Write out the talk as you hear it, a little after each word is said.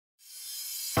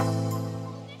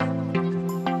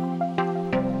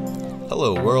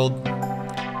Hello world!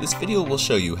 This video will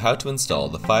show you how to install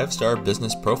the 5-star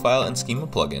Business Profile and Schema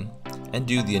plugin and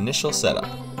do the initial setup.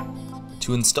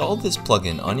 To install this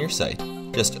plugin on your site,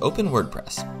 just open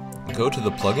WordPress, go to the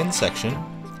Plugins section,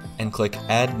 and click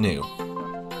Add New.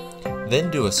 Then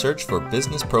do a search for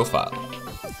Business Profile.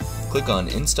 Click on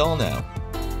Install Now.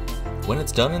 When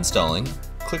it's done installing,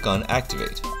 click on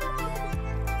Activate.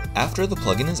 After the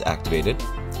plugin is activated,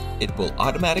 it will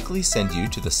automatically send you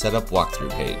to the Setup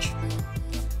walkthrough page.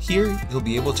 Here, you'll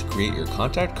be able to create your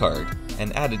contact card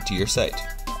and add it to your site.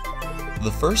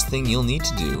 The first thing you'll need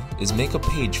to do is make a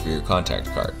page for your contact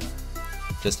card.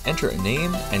 Just enter a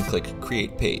name and click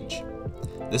Create Page.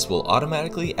 This will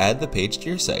automatically add the page to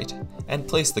your site and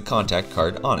place the contact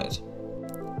card on it.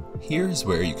 Here is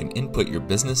where you can input your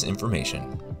business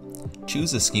information.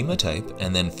 Choose a schema type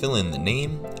and then fill in the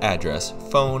name, address,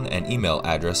 phone, and email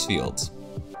address fields.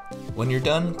 When you're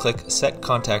done, click Set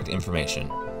Contact Information.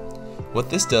 What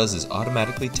this does is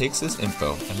automatically takes this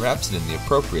info and wraps it in the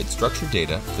appropriate structured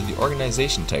data for the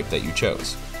organization type that you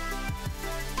chose.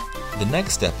 The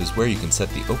next step is where you can set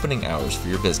the opening hours for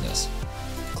your business.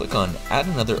 Click on Add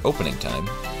Another Opening Time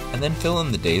and then fill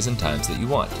in the days and times that you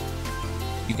want.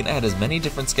 You can add as many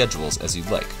different schedules as you'd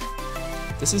like.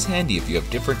 This is handy if you have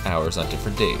different hours on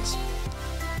different days.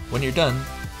 When you're done,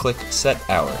 click Set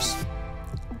Hours.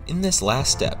 In this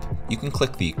last step, you can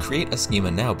click the Create a Schema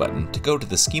Now button to go to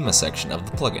the Schema section of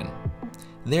the plugin.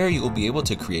 There you will be able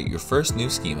to create your first new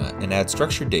schema and add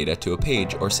structured data to a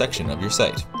page or section of your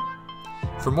site.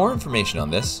 For more information on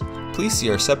this, please see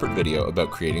our separate video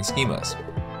about creating schemas.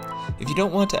 If you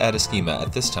don't want to add a schema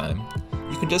at this time,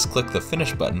 you can just click the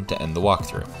Finish button to end the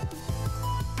walkthrough.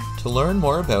 To learn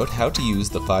more about how to use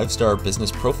the 5-star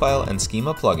Business Profile and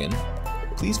Schema plugin,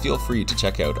 please feel free to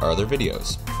check out our other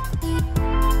videos.